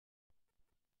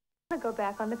Go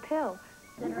back on the pill.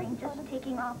 Considering just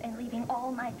taking off and leaving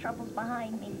all my troubles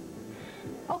behind me.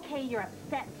 Okay, you're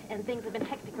upset and things have been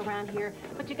hectic around here,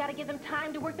 but you gotta give them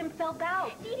time to work themselves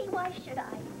out. Dee Dee, why should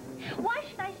I? Why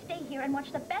should I stay here and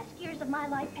watch the best years of my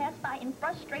life pass by in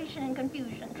frustration and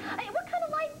confusion? I mean, what kind of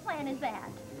life plan is that?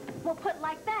 Well, put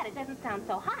like that, it doesn't sound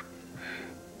so hot.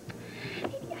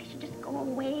 Maybe I should just go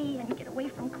away and get away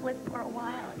from Cliff for a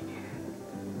while.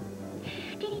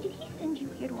 Dee Dee, did he send you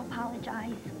here to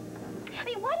apologize? I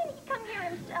mean, why didn't he come here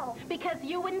himself? Because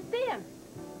you wouldn't see him.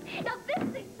 Now, this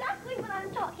is exactly what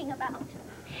I'm talking about.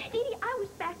 Dee Dee, I was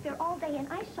back there all day, and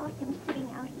I saw him sitting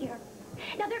out here.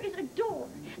 Now, there is a door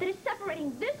that is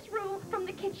separating this room from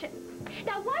the kitchen.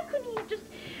 Now, why couldn't he have just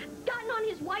gotten on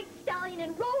his white stallion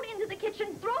and rode into the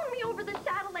kitchen, thrown me over the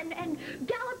saddle, and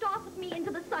galloped off with me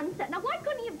into the sunset? Now, why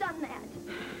couldn't he have done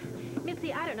that?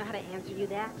 Mitzi, I don't know how to answer you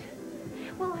that.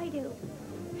 Well, I do.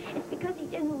 It's because he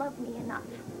didn't love me enough.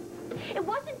 It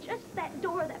wasn't just that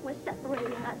door that was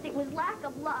separating us. It was lack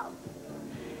of love.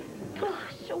 Oh,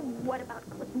 so what about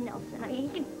Cliff Nelson? I mean,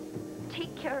 he can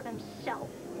take care of himself.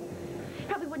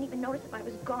 Probably wouldn't even notice if I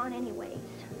was gone anyways.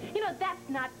 You know, that's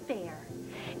not fair.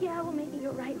 Yeah, well, maybe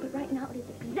you're right, but right now it is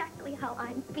exactly how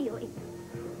I'm feeling.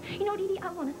 You know, Dee Dee, I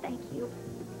want to thank you.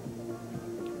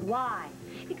 Why?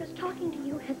 Because talking to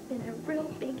you has been a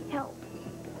real big help.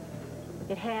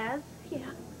 It has? Yeah.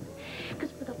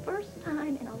 Because for the first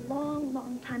time in a long,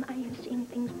 long time, I am seeing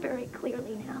things very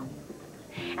clearly now.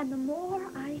 And the more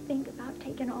I think about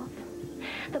taking off,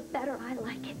 the better I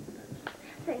like it.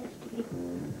 Thanks, Dee Dee.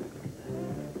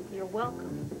 You're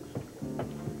welcome.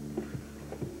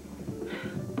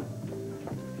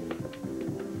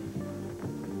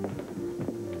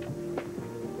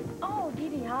 Oh, Dee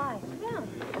Dee, hi. Sit down.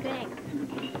 Thanks.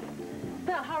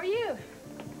 Well, how are you?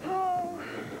 Oh,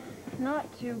 not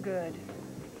too good.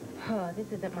 Oh,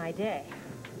 this isn't my day.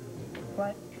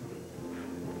 What?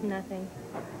 Nothing.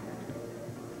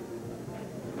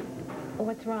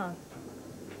 What's wrong?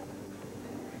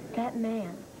 That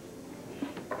man.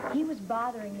 He was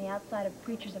bothering me outside of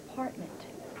Preacher's apartment.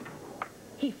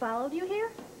 He followed you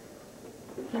here?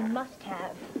 He must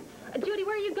have. Judy,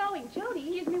 where are you going? Jody?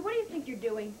 Excuse me, what do you think you're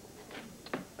doing?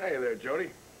 Hey there,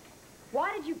 Jody.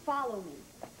 Why did you follow me?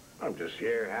 I'm just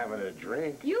here having a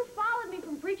drink. You followed me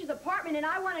from Preacher's apartment, and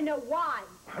I want to know why.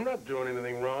 I'm not doing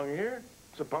anything wrong here.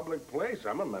 It's a public place.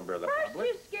 I'm a member of the First public.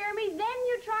 you scare me, then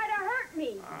you try to hurt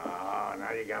me. Ah,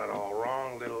 now you got it all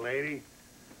wrong, little lady.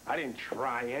 I didn't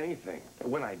try anything. But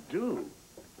when I do,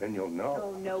 then you'll know.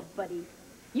 Oh, nobody.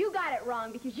 You got it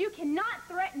wrong because you cannot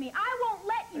threaten me. I won't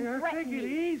let you threaten Take it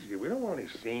me. easy. We don't want any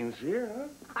scenes here, huh?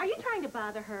 Are you trying to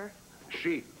bother her?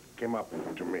 She came up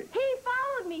to me. He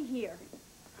followed me here.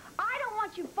 I don't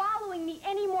want you following me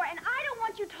anymore, and I don't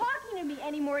want you talking to me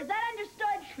anymore. Is that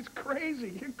understood? She's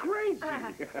crazy. You're crazy.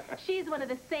 She's one of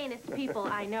the sanest people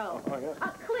I know. Oh, yeah?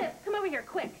 Cliff, come over here,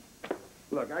 quick.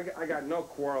 Look, I got no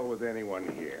quarrel with anyone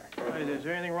here. Hey, is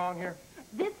there anything wrong here?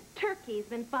 This turkey's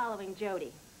been following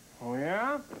Jody. Oh,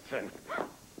 yeah? Listen.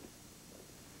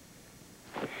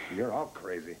 You're all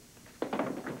crazy.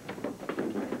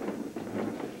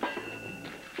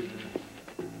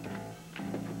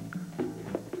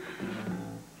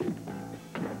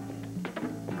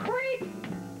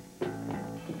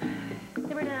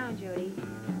 Simmer down, Jody.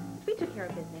 We took care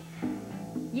of business.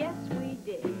 Yes, we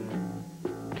did.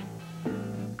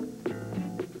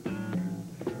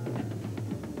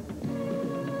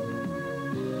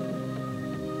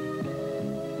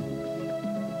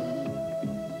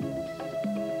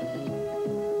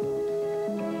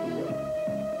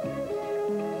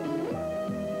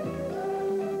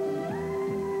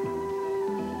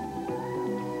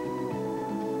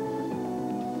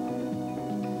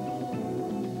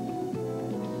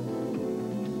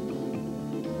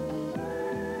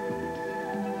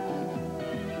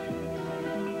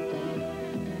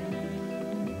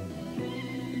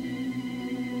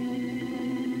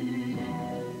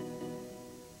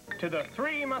 To the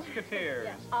Three Musketeers.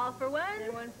 Yes. All for one?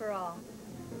 And one for all.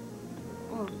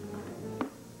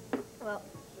 Well,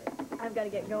 I've got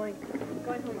to get going. I'm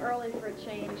going home early for a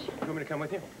change. You want me to come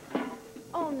with you?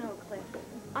 Oh, no, Cliff.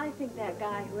 I think that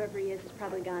guy, whoever he is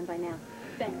probably gone by now.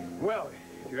 Thanks. Well,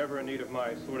 if you're ever in need of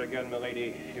my sword again,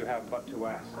 milady, you have but to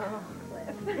ask. Oh,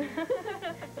 Cliff.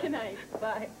 Good night.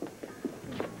 Bye.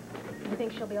 You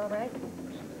think she'll be all right?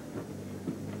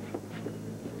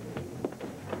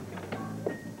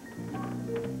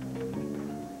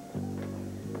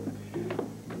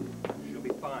 She'll be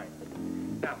fine.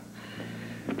 Now,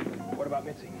 what about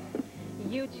Mitzi?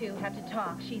 You two have to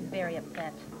talk. She's very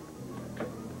upset.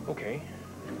 Okay.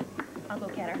 I'll go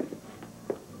get her.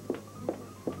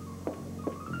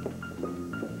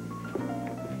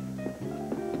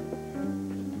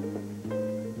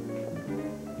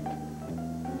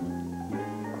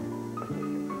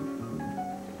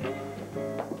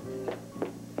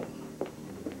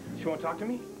 She won't talk to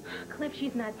me? Cliff,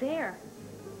 she's not there.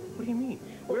 What do you mean?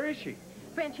 Where is she?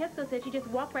 Francesco said she just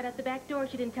walked right out the back door.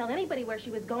 She didn't tell anybody where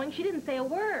she was going. She didn't say a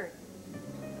word.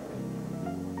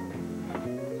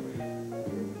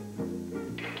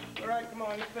 All right, come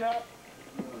on, listen up.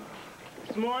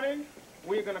 This morning,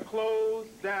 we're going to close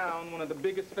down one of the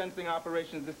biggest fencing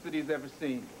operations this city's ever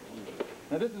seen.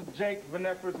 Now, this is Jake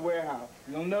Vaneffer's warehouse.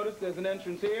 You'll notice there's an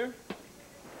entrance here.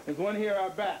 There's one here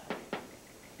out back.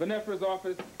 Vaneffer's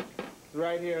office is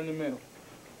right here in the middle.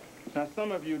 Now,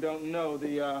 some of you don't know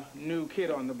the new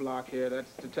kid on the block here.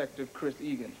 That's Detective Chris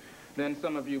Egan. Then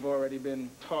some of you have already been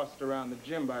tossed around the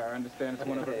gym by her. I understand it's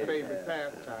one of her favorite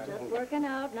pastimes. Just working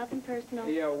out, nothing personal.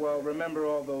 Yeah, well, remember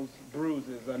all those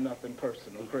bruises are nothing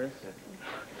personal, Chris.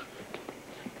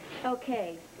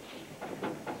 Okay.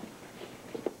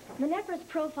 Vaneffer's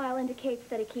profile indicates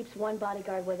that he keeps one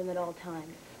bodyguard with him at all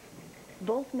times.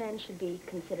 Both men should be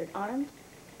considered armed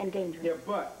and dangerous. Yeah,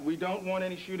 but we don't want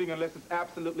any shooting unless it's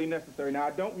absolutely necessary. Now,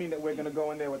 I don't mean that we're going to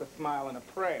go in there with a smile and a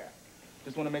prayer.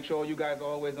 Just want to make sure all you guys are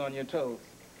always on your toes.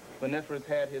 Vaneffer's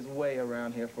had his way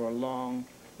around here for a long,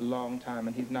 long time,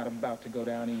 and he's not about to go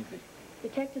down easy.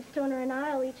 Detective Stoner and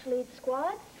I will each lead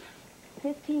squads.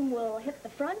 His team will hit the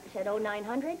front at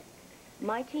 0900.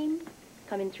 My team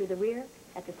come in through the rear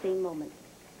at the same moment.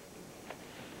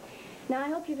 Now, I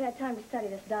hope you've had time to study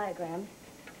this diagram.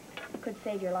 It could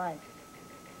save your lives.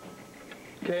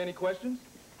 Okay, any questions?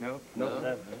 No.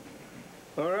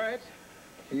 All right.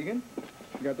 Egan,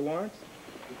 you got the warrants?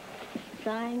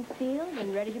 Signed, sealed,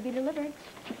 and ready to be delivered.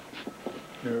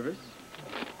 Nervous?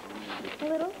 A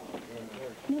little.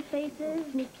 New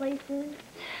faces, new places,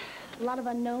 a lot of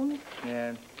unknowns.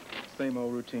 Yeah, same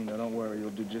old routine. Now, don't worry, you'll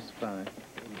do just fine.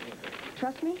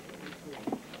 Trust me?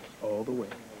 All the way.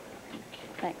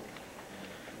 Thanks.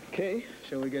 Okay,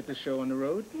 shall we get the show on the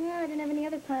road? Yeah, I didn't have any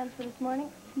other plans for this morning.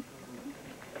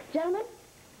 Gentlemen,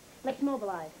 let's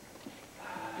mobilize.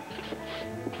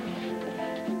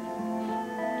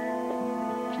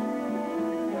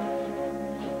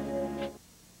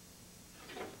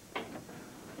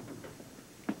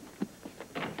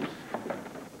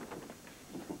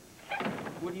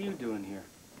 What are you doing here?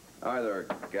 Hi there,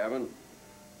 Gavin.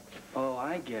 Oh,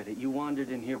 I get it. You wandered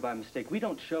in here by mistake. We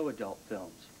don't show adult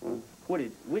films. What,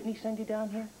 did Whitney send you down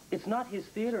here? It's not his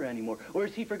theater anymore. Or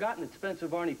has he forgotten that Spencer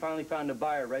Varney finally found a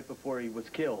buyer right before he was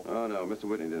killed? Oh, no, Mr.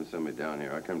 Whitney didn't send me down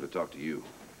here. I came to talk to you.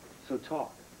 So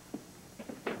talk.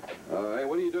 Hey,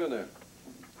 what are you doing there?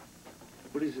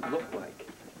 What does it look like?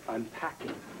 I'm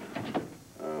packing.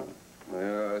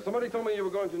 Somebody told me you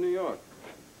were going to New York.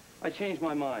 I changed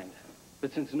my mind.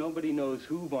 But since nobody knows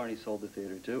who Varney sold the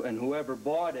theater to, and whoever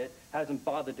bought it hasn't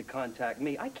bothered to contact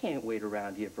me, I can't wait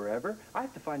around here forever. I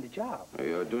have to find a job. Hey,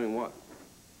 doing what?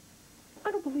 I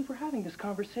don't believe we're having this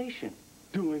conversation.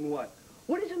 Doing what?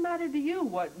 What does it matter to you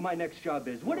what my next job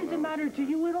is? What does it matter to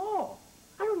you at all?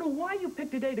 I don't know why you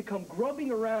picked a day to come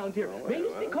grubbing around here. Maybe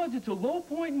it's because it's a low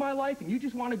point in my life and you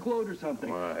just want to gloat or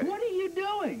something. Right. What are you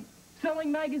doing?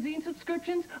 Selling magazine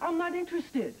subscriptions? I'm not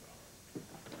interested.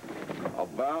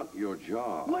 About your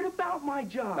job. What about my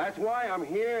job? That's why I'm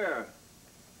here.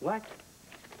 What?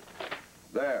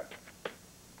 There.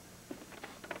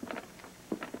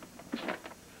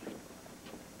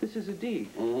 This is a deed.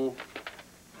 Mm-hmm.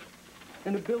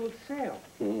 And a bill of sale.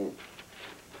 Mm-hmm.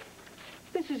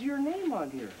 This is your name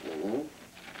on here.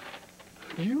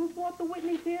 Mm-hmm. You bought the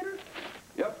Whitney Theater?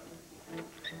 Yep.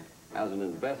 As an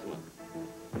investment.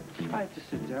 I have to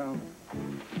sit down.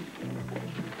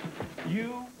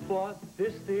 You bought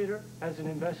this theater as an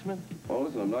investment? Well,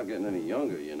 listen, I'm not getting any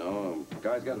younger, you know.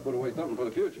 Guy's got to put away something for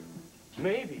the future.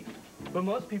 Maybe. But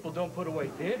most people don't put away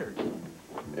theaters.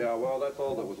 Yeah, well, that's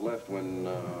all that was left when,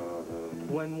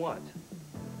 When what?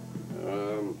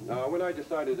 when I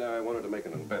decided I wanted to make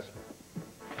an investment.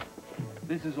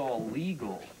 This is all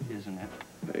legal, isn't it?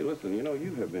 Hey, listen, you know,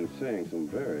 you have been saying some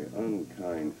very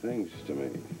unkind things to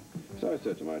me. So I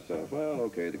said to myself, well,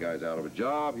 okay, the guy's out of a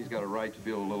job. He's got a right to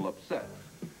feel a little upset.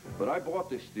 But I bought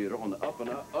this theater on the up and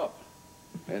up.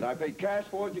 And I paid cash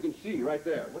for it. You can see right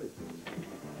there. What is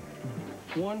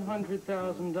this?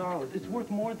 $100,000. It's worth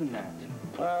more than that.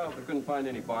 Well, I couldn't find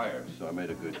any buyers, so I made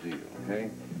a good deal, okay?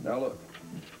 Now, look,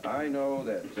 I know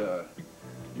that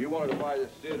you wanted to buy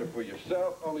this theater for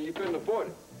yourself, only you couldn't afford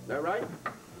it. Is that right?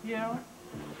 Yeah?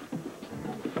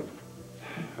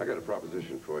 I got a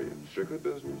proposition for you. Strictly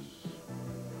business.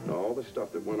 And all the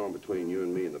stuff that went on between you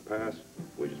and me in the past,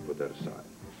 we just put that aside.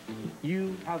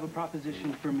 You have a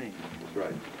proposition for me. That's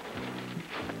right.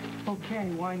 Okay,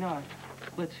 why not?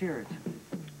 Let's hear it.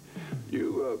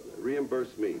 You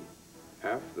reimburse me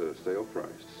half the sale price,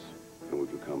 and we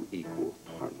become equal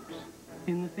partners.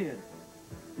 In the theater.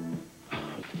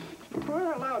 For crying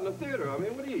out loud in the theater. I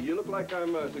mean, what are you? You look like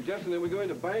I'm suggesting that we go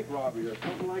into bank robbery or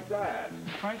something like that.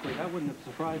 Frankly, that wouldn't have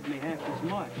surprised me half as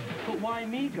much. But why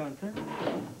me, Gunther?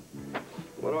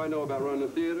 What do I know about running a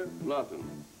theater? Nothing.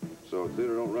 So if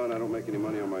theater don't run, I don't make any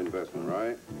money on my investment,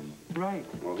 right? Right.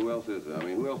 Well, who else is there? I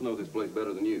mean, who else knows this place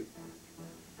better than you?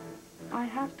 I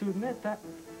have to admit, that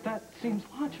seems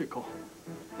logical.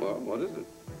 Well, what is it?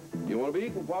 You want to be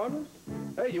equal partners?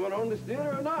 Hey, you want to own this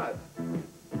theater or not?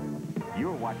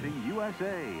 You're watching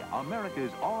USA,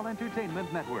 America's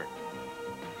all-entertainment network.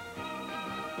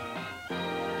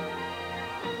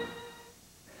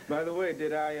 By the way,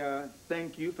 did I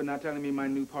thank you for not telling me my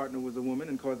new partner was a woman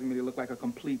and causing me to look like a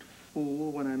complete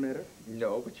fool when I met her?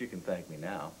 No, but you can thank me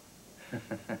now.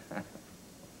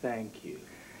 Thank you.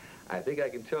 I think I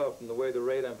can tell from the way the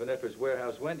raid on Vanessa's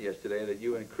warehouse went yesterday that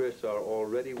you and Chris are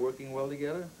already working well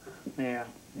together. Yeah,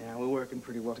 we're working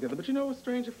pretty well together. But you know what's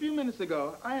strange? A few minutes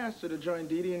ago, I asked her to join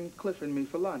Dee Dee and Cliff and me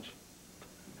for lunch.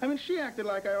 I mean, she acted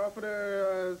like I offered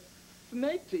her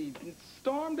snake to eat and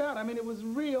stormed out. I mean, it was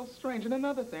real strange. And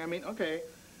another thing, I mean, okay,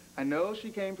 I know she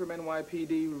came from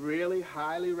NYPD, really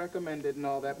highly recommended and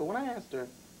all that, but when I asked her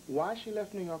why she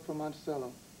left New York for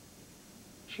Monticello,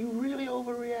 she really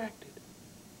overreacted.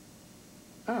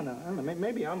 I don't know,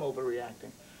 maybe I'm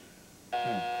overreacting.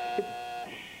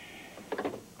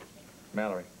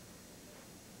 Mallory.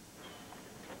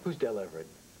 Who's Del Everett?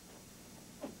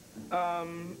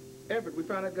 Everett, we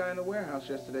found that guy in the warehouse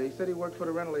yesterday. He said he worked for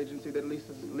the rental agency that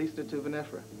leased it to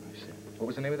Vanessa. I see. What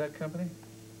was the name of that company?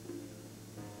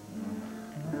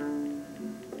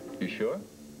 You sure?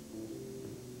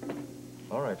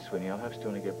 All right, Sweeney, I'll have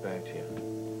Stoney get back to you.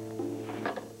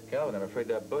 Calvin, I'm afraid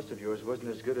that bust of yours wasn't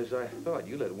as good as I thought.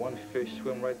 You let one fish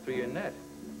swim right through your net.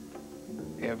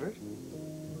 Everett?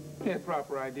 He had a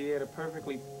proper idea. He had a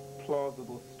perfectly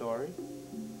plausible story.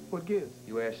 What gives?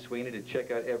 You asked Sweeney to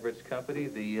check out Everett's company,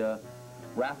 the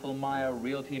Rafflemeyer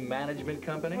Realty Management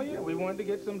Company? Oh, yeah, we wanted to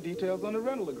get some details on the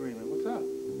rental agreement. What's up?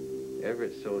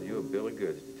 Everett sold you a bill of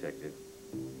goods, Detective.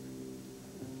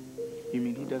 You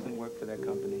mean he doesn't work for that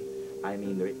company? I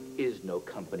mean, there is no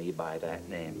company by that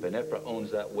name. Benefra owns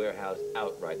that warehouse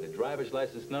outright, and the driver's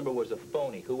license number was a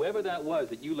phony. Whoever that was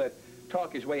that you let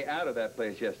talk his way out of that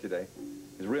place yesterday,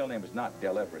 his real name is not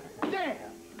Del Everett. Damn!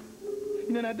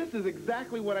 You know, now, this is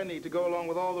exactly what I need to go along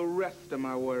with all the rest of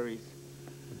my worries.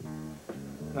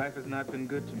 Life has not been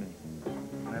good to me.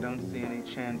 I don't see any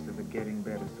chance of it getting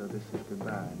better, so this is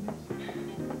goodbye,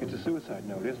 Mitzi. It's a suicide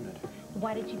note, isn't it?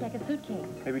 Why did she pack a suitcase?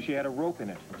 Maybe she had a rope in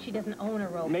it. She doesn't own a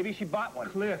rope. Maybe she bought one.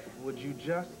 Cliff, would you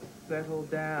just settle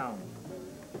down?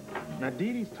 Now,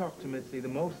 Dee Dee's talked to Mitzi the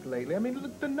most lately. I mean,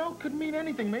 look, the note could mean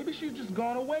anything. Maybe she's just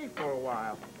gone away for a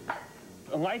while.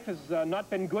 Life has not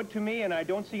been good to me, and I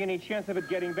don't see any chance of it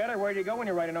getting better. Where do you go when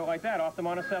you write a note like that? Off the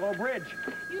Monticello Bridge.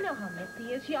 You know how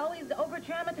Mitzi is. She always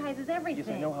over-dramatizes everything.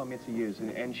 Yes, I know how Mitzi is,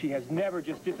 and she has never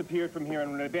just disappeared from here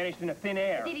and vanished into thin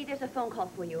air. Dee Dee, there's a phone call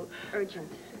for you. Urgent.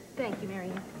 Thank you,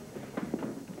 Marion.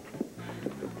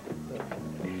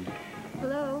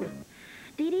 Hello?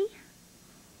 Dee Dee?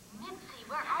 Mitzi,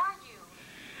 where are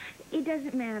you? It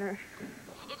doesn't matter.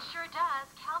 It sure does.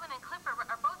 Calvin and Cliff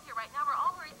are both here right now. We're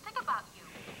all worried sick about you.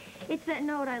 It's that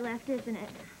note I left, isn't it?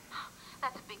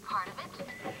 That's a big part of it.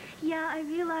 Yeah, I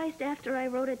realized after I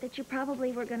wrote it that you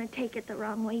probably were going to take it the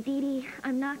wrong way. Dee Dee,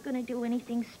 I'm not going to do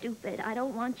anything stupid. I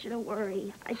don't want you to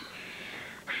worry.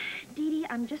 Dee Dee,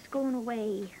 I'm just going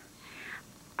away.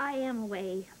 I am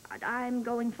away. I'm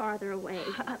going farther away.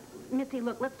 Mitzi,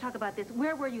 look, let's talk about this.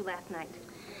 Where were you last night?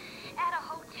 At a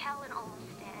hotel in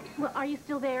Olmsted. Well, are you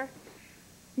still there?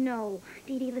 No.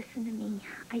 Dee Dee, listen to me.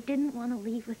 I didn't want to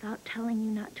leave without telling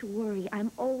you not to worry.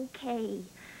 I'm okay.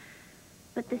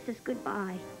 But this is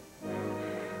goodbye.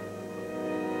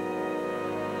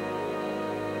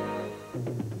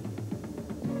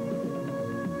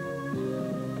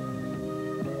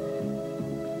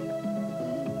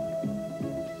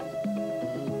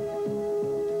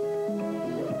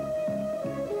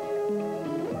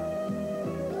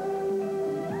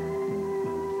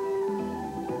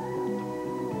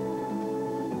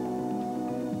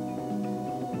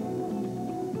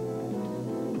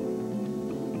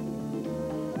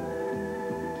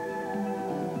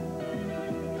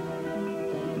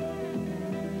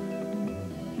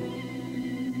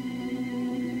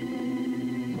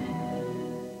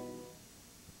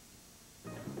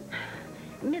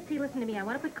 Mitzi, listen to me. I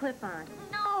want to put Cliff on.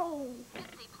 No!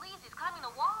 Mitzi, please, he's climbing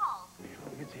the wall.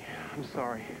 Oh, Mitzi, I'm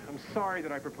sorry. I'm sorry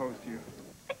that I proposed to you.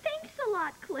 Thanks a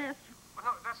lot, Cliff. But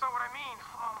no, that's not what I mean.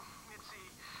 Mitzi,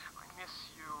 I miss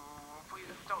you. Please,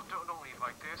 don't leave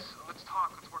like this. Let's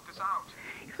talk. Let's work this out.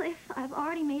 Cliff, I've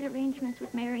already made arrangements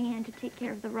with Mary Ann to take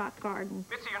care of the rock garden.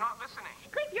 Mitzi, you're not listening.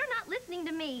 Cliff, you're not listening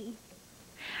to me.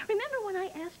 Remember when I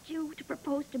asked you to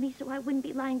propose to me so I wouldn't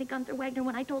be lying to Gunther Wagner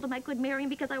when I told him I couldn't marry him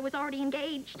because I was already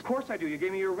engaged? Of course I do. You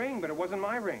gave me your ring, but it wasn't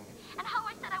my ring. And how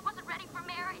I said I wasn't ready for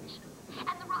marriage.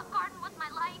 And the rock garden was my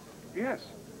life. Yes.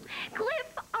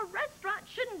 Cliff, a restaurant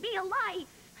shouldn't be a life.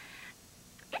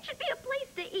 It should be a place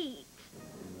to eat.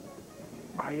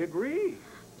 I agree.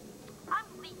 I'm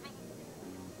leaving.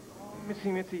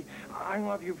 Oh, Mitzi, I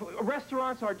love you.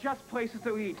 Restaurants are just places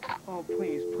to eat. Oh,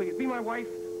 please, please, be my wife.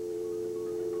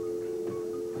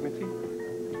 Mitzi?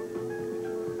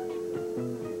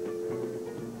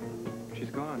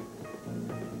 She's gone.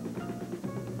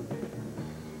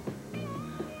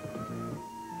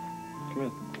 Come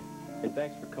in. Hey,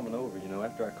 thanks for coming over. You know,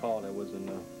 after I called, I wasn't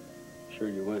sure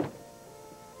you would.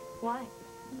 Why?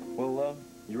 Well,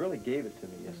 you really gave it to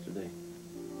me yesterday.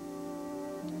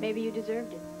 Maybe you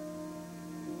deserved it.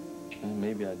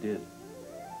 Maybe I did.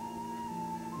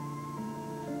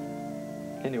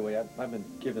 Anyway, I've been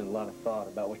giving a lot of thought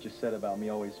about what you said about me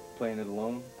always playing it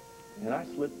alone. And I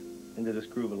slipped into this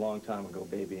groove a long time ago,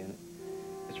 baby, and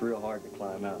it's real hard to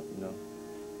climb out, you know.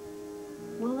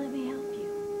 Well, let me help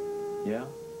you. Yeah?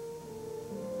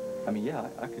 I mean, yeah,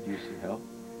 I could use some help.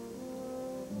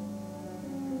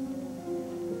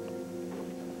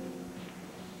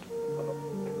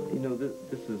 You know,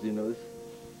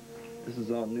 this is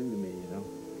all new to me, you know.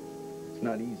 It's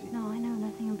not easy. No, I know.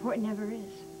 Nothing important ever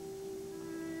is.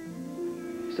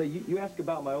 So you asked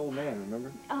about my old man,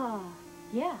 remember? Oh,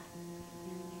 yeah.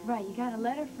 Right, you got a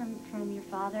letter from your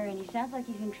father, and he sounds like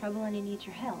he's in trouble and he needs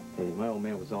your help. Hey, my old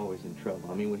man was always in trouble.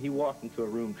 I mean, when he walked into a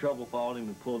room, trouble followed him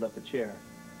and pulled up a chair.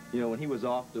 You know, when he was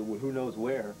off to who knows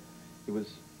where, it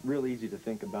was real easy to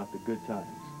think about the good times.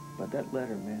 But that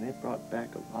letter, man, it brought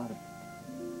back a lot of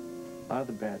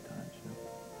the bad times, you know.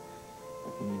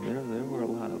 I mean, there were a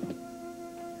lot of them.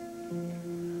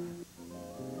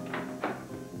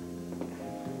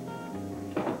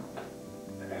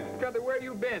 Gunther, where have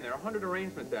you been? There are 100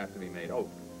 arrangements that have to be made. Oh,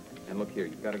 and look here,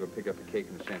 you've got to go pick up the cake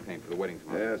and the champagne for the wedding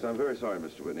tomorrow. Yes, I'm very sorry,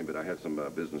 Mr. Whitney, but I had some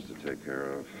business to take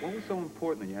care of. What was so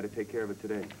important that you had to take care of it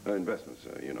today? Investments,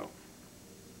 you know.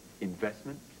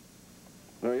 Investments?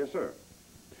 Yes, sir.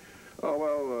 Oh,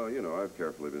 well, you know, I've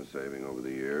carefully been saving over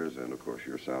the years, and, of course,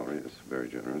 your salary is very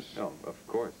generous. Oh, of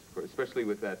course. Especially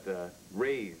with that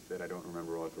raise that I don't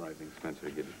remember authorizing Spencer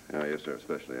to give you. Yes, sir,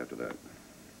 especially after that.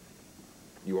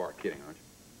 You are kidding, aren't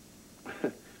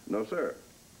you? No, sir.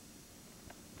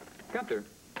 Gunther,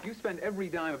 you spend every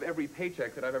dime of every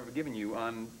paycheck that I've ever given you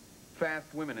on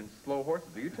fast women and slow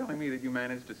horses. Are you telling me that you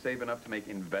managed to save enough to make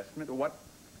investment? What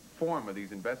form are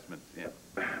these investments in?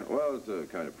 Well,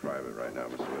 it's kind of private right now,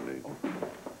 Mr. Whitney.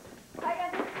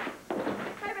 Hi, Gunther.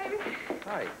 Hi, baby.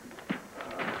 Hi.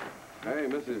 Hey,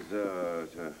 Mrs.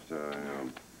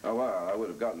 Oh, well, I would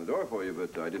have gotten the door for you,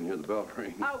 but I didn't hear the bell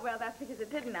ring. Oh, well, that's because it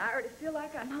didn't. I already feel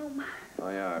like I'm home. Oh,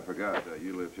 yeah, I forgot.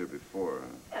 You lived here before.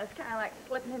 Yeah, it's kind of like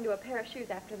slipping into a pair of shoes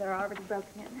after they're already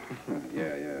broken in.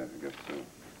 Yeah, I guess so.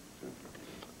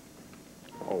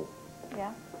 Oh.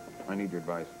 Yeah? I need your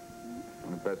advice. I'm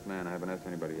the best man. I haven't asked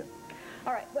anybody yet.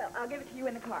 All right, well, I'll give it to you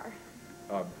in the car.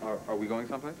 Are we going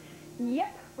someplace?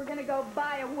 Yep, we're going to go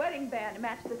buy a wedding band to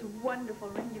match this wonderful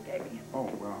ring you gave me. Oh,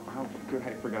 well, how could I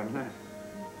have forgotten that?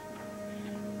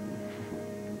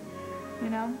 You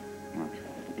know,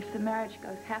 if the marriage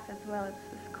goes half as well as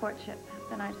this courtship,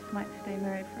 then I just might stay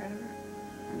married forever.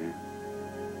 Yeah.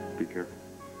 Be careful.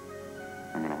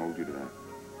 I'm going to hold you to that.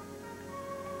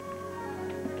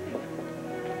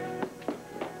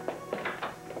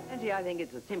 Nancy, I think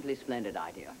it's a simply splendid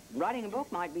idea. Writing a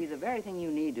book might be the very thing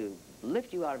you need to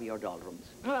lift you out of your doldrums.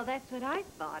 Well, that's what I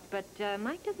thought, but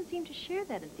Mike doesn't seem to share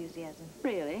that enthusiasm.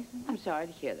 Really? I'm sorry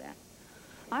to hear that.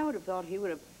 I would have thought he would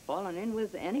have fallen in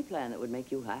with any plan that would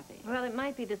make you happy. Well, it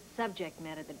might be the subject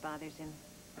matter that bothers him.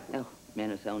 Oh, men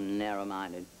are so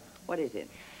narrow-minded. What is it?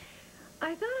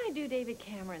 I thought I'd do David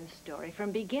Cameron's story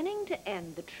from beginning to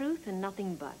end, the truth and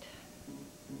nothing but.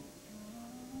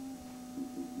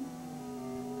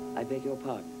 I beg your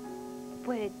pardon?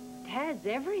 Well, it has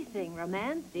everything.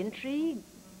 Romance, intrigue.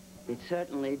 It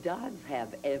certainly does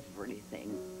have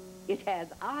everything. It has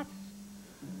us.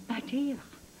 My dear,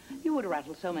 you would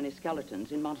rattle so many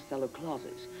skeletons in Monticello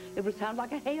closets. It would sound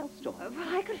like a hailstorm.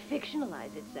 Well, I could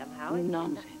fictionalize it somehow.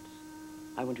 Nonsense.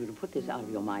 I want you to put this out of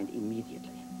your mind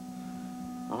immediately.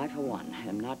 I, for one,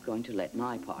 am not going to let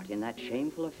my part in that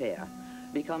shameful affair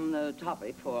become the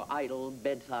topic for idle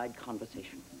bedside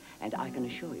conversation. And I can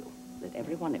assure you, that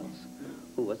everyone else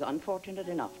who was unfortunate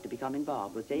enough to become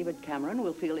involved with David Cameron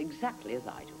will feel exactly as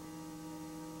I do.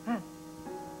 Huh.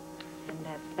 And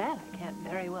that's that. I can't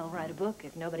very well write a book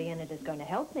if nobody in it is going to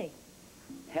help me.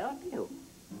 Help you?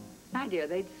 My dear,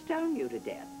 they'd stone you to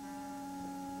death.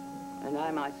 And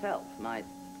I myself might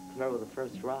throw the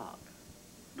first rock.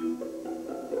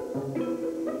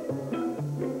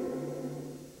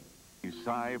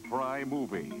 Sci-fi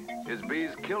movie. His bees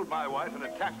killed my wife and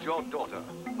attacked your daughter.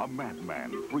 A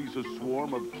madman frees a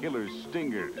swarm of killer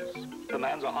stingers. The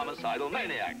man's a homicidal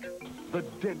maniac. The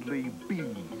Deadly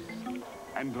Bees.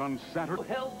 And on Saturday...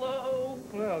 Hello!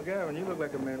 Well, Gavin, you look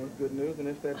like a man with good news, and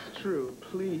if that's true,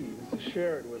 please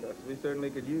share it with us. We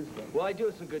certainly could use them. Well, I do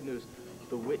have some good news.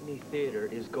 The Whitney Theater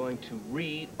is going to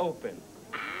reopen.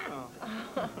 Oh.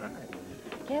 All right.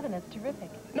 Kevin, that's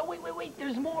terrific. No, wait,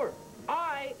 there's more.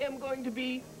 I am going to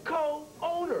be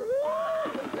co-owner.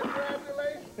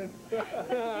 Congratulations. Did you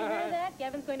hear that?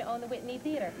 Gavin's going to own the Whitney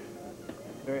Theater.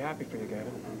 Very happy for you,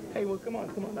 Gavin. Hey, well, come on.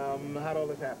 How'd all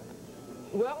this happen?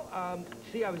 Well,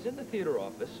 see, I was in the theater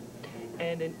office,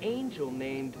 and an angel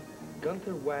named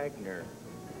Gunther Wagner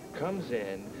comes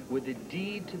in with a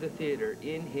deed to the theater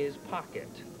in his pocket.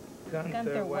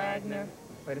 Gunther Wagner.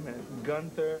 Wait a minute.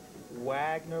 Gunther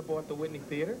Wagner bought the Whitney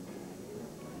Theater?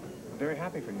 Very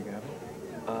happy for you, Gavin.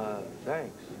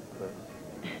 Thanks, but...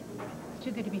 It's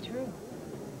too good to be true.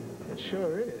 It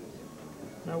sure is.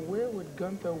 Now, where would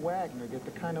Gunther Wagner get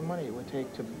the kind of money it would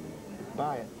take to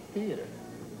buy a theater?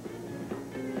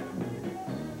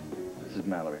 This is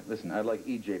Mallory. Listen, I'd like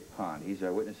E.J. Pond. He's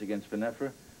our witness against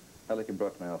Venefra. I'd like him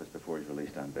brought to my office before he's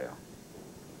released on bail.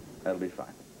 That'll be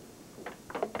fine.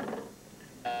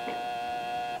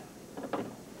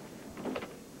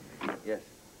 Yes.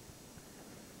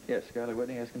 Yes, Skylar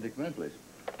Whitney, ask him to come in, please.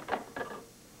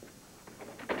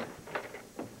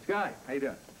 Sky, how you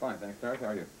doing? Fine, thanks, Darth. How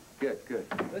are you? Good.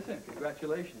 Listen,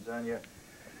 congratulations on your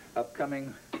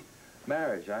upcoming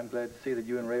marriage. I'm glad to see that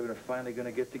you and Raven are finally going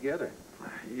to get together.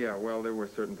 Yeah, well, there were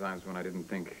certain times when I didn't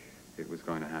think it was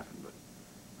going to happen, but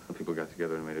some people got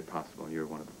together and made it possible, and you're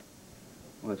one of them.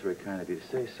 Well, it's very kind of you to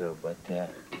say so, but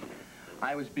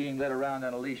I was being led around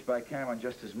on a leash by Cameron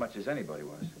just as much as anybody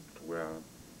was. Well,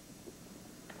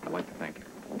 I'd like to thank you.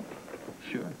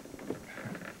 Sure.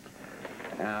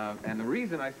 And the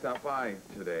reason I stopped by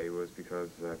today was because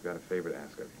I've got a favor to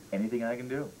ask of you. Anything I can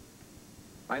do?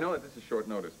 I know that this is short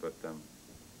notice, but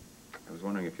I was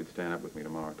wondering if you'd stand up with me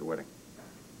tomorrow at the wedding.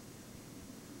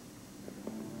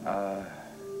 I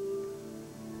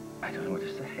don't know what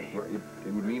to say. Well,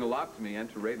 it would mean a lot to me and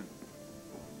to Raven.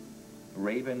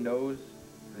 Raven knows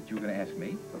that you were going to ask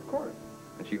me? Of course.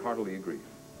 And she heartily agrees.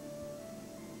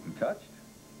 I'm touched.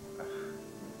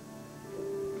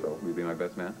 So, will you be my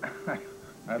best man?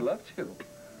 I'd love to.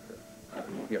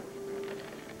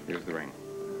 Here's the ring.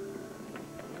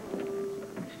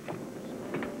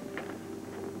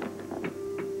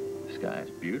 This guy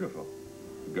is beautiful.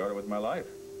 You guard it with my life.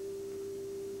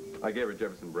 I gave her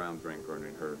Jefferson Brown's ring for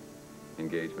her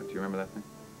engagement. Do you remember that thing?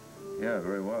 Yeah,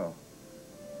 very well.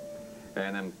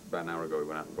 And then about an hour ago, we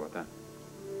went out and bought that.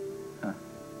 Huh.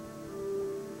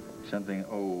 Something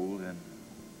old and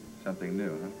something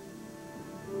new, huh?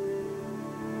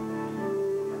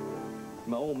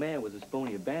 My old man was a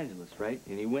phony evangelist, right?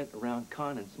 And he went around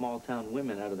conning small-town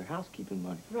women out of their housekeeping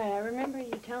money. Right, I remember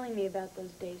you telling me about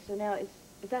those days. So now, is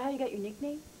that how you got your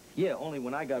nickname? Yeah, only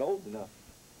when I got old enough.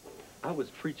 I was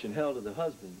preaching hell to the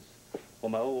husbands, while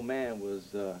my old man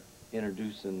was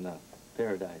introducing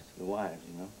paradise to the wives,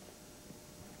 you know?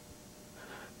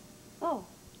 Oh.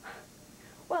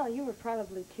 Well, you were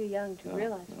probably too young to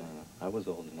realize that. No. I was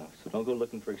old enough, so don't go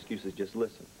looking for excuses, just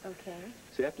listen. Okay.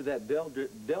 See, after that, Dell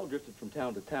drifted from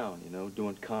town to town, you know,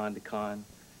 doing con to con.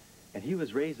 And he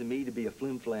was raising me to be a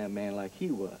flim-flam man like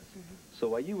he was. So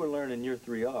while you were learning your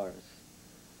 3 R's,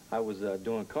 I was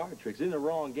doing card tricks. In the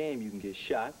wrong game, you can get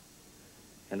shot.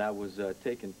 And I was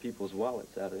taking people's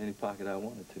wallets out of any pocket I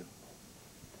wanted to.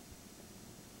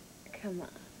 Come on.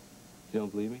 You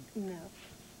don't believe me? No.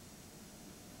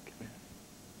 Come here.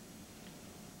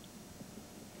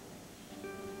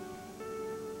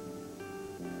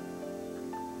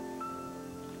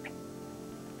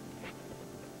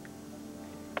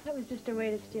 That was just a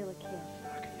way to steal a kiss.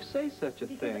 How can you say such a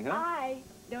thing, huh? I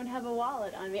don't have a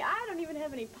wallet on me. I don't even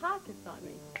have any pockets on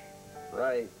me.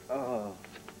 Right. Oh.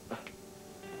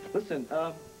 Listen,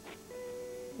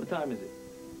 what time is it?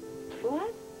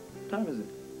 What? What time is it?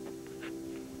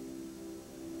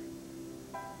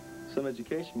 Some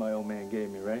education my old man gave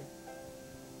me, right?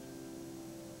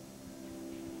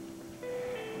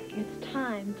 It's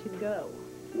time to go.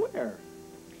 Where?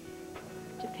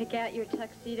 To pick out your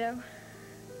tuxedo.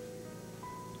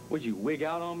 Would you wig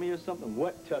out on me or something?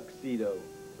 What tuxedo?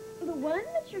 The one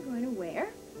that you're going to wear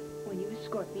when you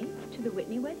escort me to the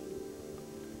Whitney wedding.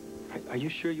 Are you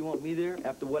sure you want me there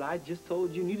after what I just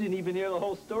told you? And you didn't even hear the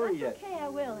whole story yet. Okay, I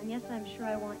will, and yes, I'm sure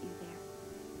I want you there.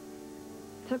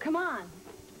 So come on.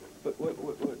 But what?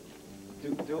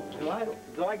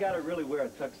 Do I gotta really wear a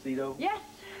tuxedo? Yes,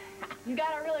 you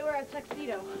gotta really wear a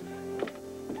tuxedo.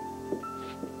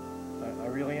 I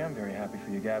really am very happy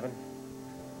for you, Gavin.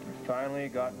 You've finally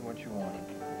gotten what you wanted.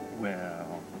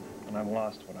 Well... And I've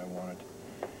lost what I wanted.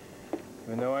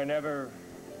 Even though I never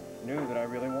knew that I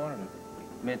really wanted it.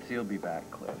 Mitzi will be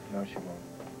back, Cliff. No, she won't.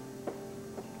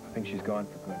 I think she's gone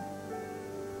for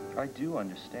good. I do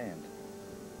understand.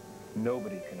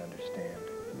 Nobody can understand.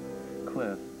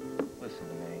 Cliff, listen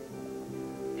to me.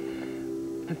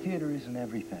 The theater isn't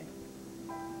everything.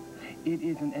 It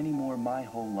isn't any more my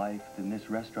whole life than this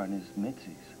restaurant is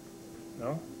Mitzi's.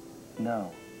 No?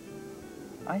 No.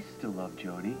 I still love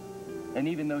Jody. And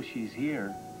even though she's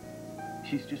here,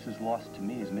 she's just as lost to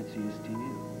me as Mitzi is to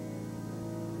you.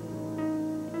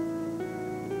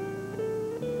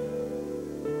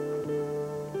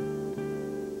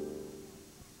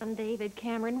 David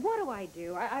Cameron, what do I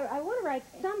do? I want to write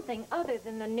something other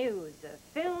than the news. A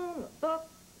film, a book,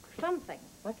 something.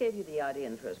 What gave you the idea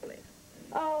in the first place?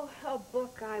 Oh, a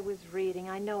book I was reading.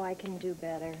 I know I can do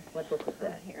better. What book was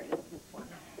that? Here it is, this one.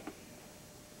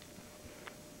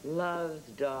 Love's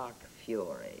Dark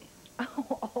Fury.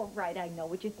 Oh, all right, I know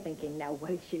what you're thinking now.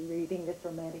 What is she reading this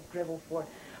romantic drivel for?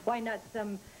 Why not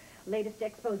some latest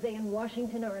expose in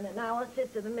Washington or an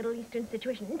analysis of the Middle Eastern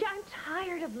situation? I'm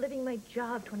tired of living my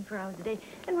job 24 hours a day,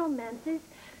 and romances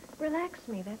relax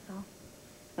me, that's all.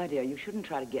 My dear, you shouldn't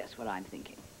try to guess what I'm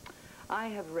thinking. I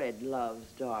have read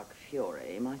Love's Dark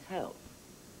Fury myself.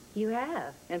 You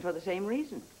have? And for the same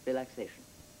reason, relaxation.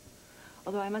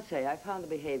 Although I must say, I found the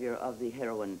behavior of the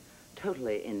heroine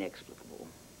totally inexplicable.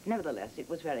 Nevertheless, it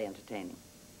was very entertaining.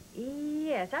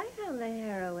 Yes, I found the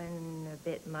heroine a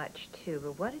bit much, too.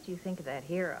 But what did you think of that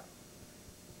hero?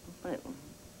 Well,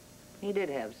 he did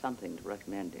have something to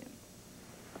recommend him.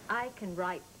 I can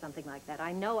write something like that.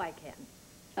 I know I can.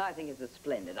 I think it's a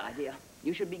splendid idea.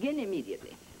 You should begin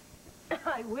immediately.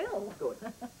 I will. Good.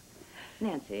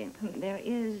 Nancy, there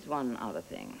is one other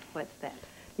thing. What's that?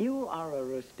 You are a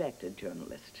respected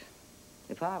journalist.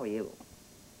 If I were you,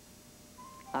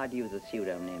 I'd use a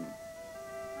pseudonym.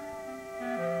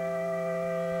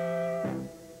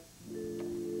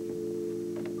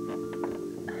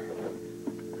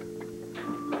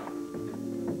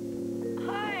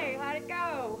 Hi, how'd it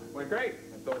go? Went great.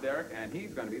 I saw Derek, and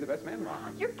he's going to be the best man tomorrow.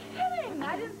 You're kidding.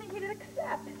 I didn't think you'd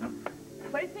accept.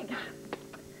 What do you think?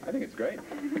 I think it's great.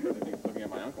 I think he's looking at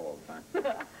my uncle all the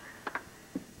time.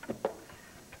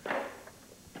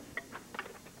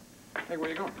 Hey, where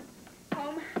are you going?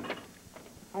 Home.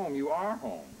 Home? You are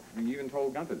home. You even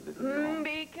told Gunther that this is your home.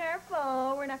 Be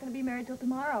careful. We're not going to be married till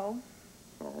tomorrow.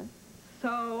 So?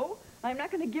 So, I'm not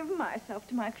going to give myself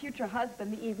to my future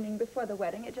husband the evening before the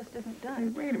wedding. It just isn't Hey,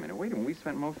 done. wait a minute. We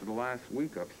spent most of the last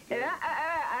week upstairs.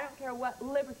 I don't care what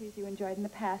liberties you enjoyed in the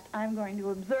past. I'm going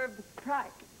to observe the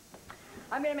surprise.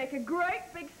 I'm going to make a great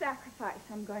big sacrifice.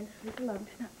 I'm going to sleep alone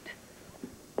tonight.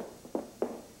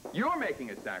 You're making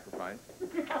a sacrifice.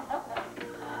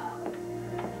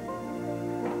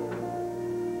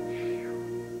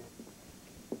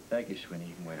 Thank you, Sweeney.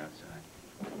 You can wait outside.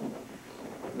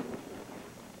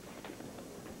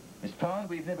 Miss Pond,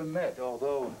 we've never met,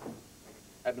 although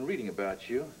I've been reading about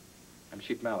you. I'm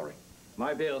Chief Mallory.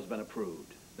 My bail's been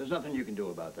approved. There's nothing you can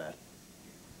do about that.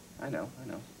 I know.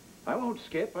 I won't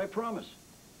skip, I promise.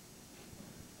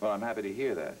 Well, I'm happy to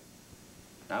hear that.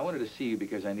 Now, I wanted to see you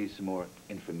because I need some more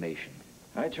information.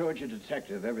 I told you,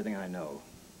 detective, everything I know.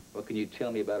 What can you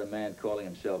tell me about a man calling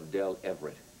himself Del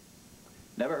Everett?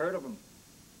 Never heard of him.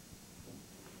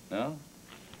 No?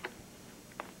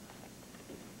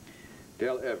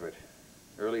 Del Everett,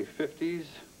 early 50s,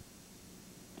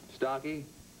 stocky,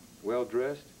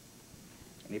 well-dressed.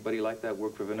 Anybody like that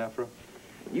work for Venefra?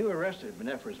 You arrested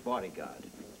Venefra's bodyguard.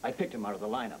 I picked him out of the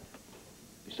lineup.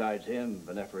 Besides him,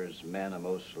 Venefra's men are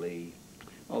mostly,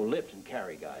 lift and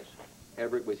carry guys.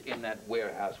 Everett was in that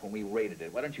warehouse when we raided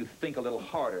it. Why don't you think a little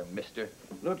harder, mister?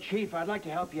 Look, Chief, I'd like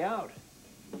to help you out.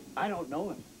 I don't know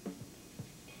him.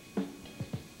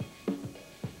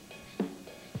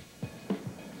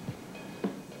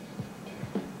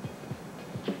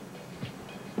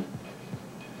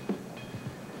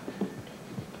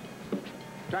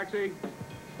 Taxi.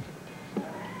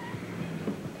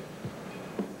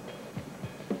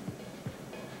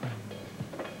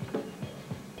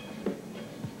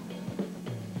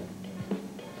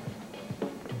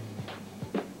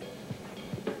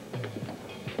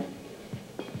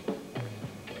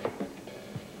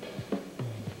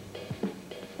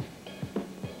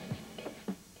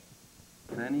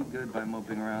 good by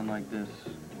moping around like this.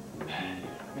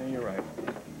 Yeah, you're right.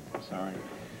 I'm sorry.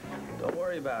 Don't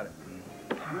worry about it.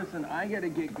 Listen, I gotta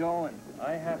get going.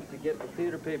 I have to get the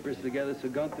theater papers together so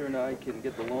Gunther and I can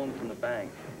get the loan from the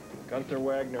bank. Gunther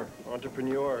Wagner,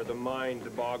 entrepreneur, the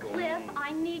mind boggles. Cliff,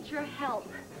 I need your help.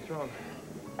 What's wrong?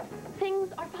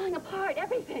 Things are falling apart,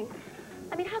 everything.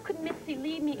 I mean, how could Mitzi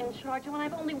leave me in charge when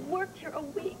I've only worked here a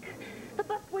week? The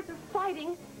busboys are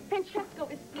fighting. Francesco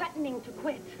is threatening to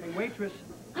quit. Hey, waitress,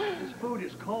 this food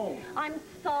is cold. I'm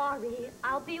sorry.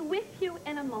 I'll be with you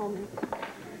in a moment.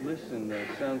 Listen,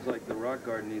 sounds like the rock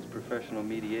garden needs professional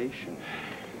mediation.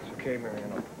 It's okay,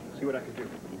 Mariano. I'll see what I can do.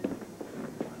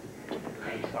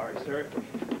 I'm sorry, sir. This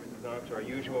is not up to our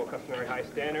usual customary high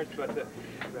standards, but we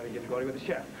had a difficulty with the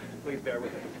chef. Please bear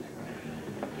with us.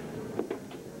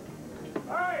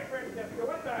 All right, Francesco,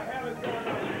 what the hell is going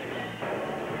on?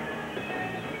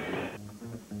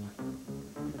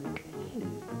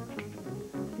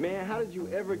 Man, how did you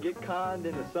ever get conned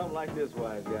into something like this,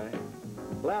 wise guy?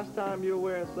 Last time you were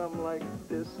wearing something like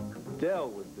this,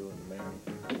 Dell was doing it, man.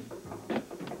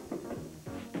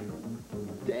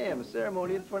 Damn, the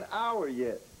ceremony isn't for an hour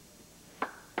yet.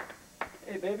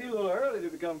 Hey, maybe a little early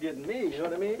to come getting me, you know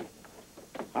what I mean?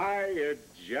 Hiya,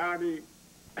 Johnny.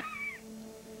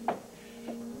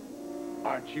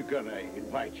 Aren't you gonna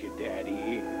invite your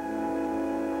daddy?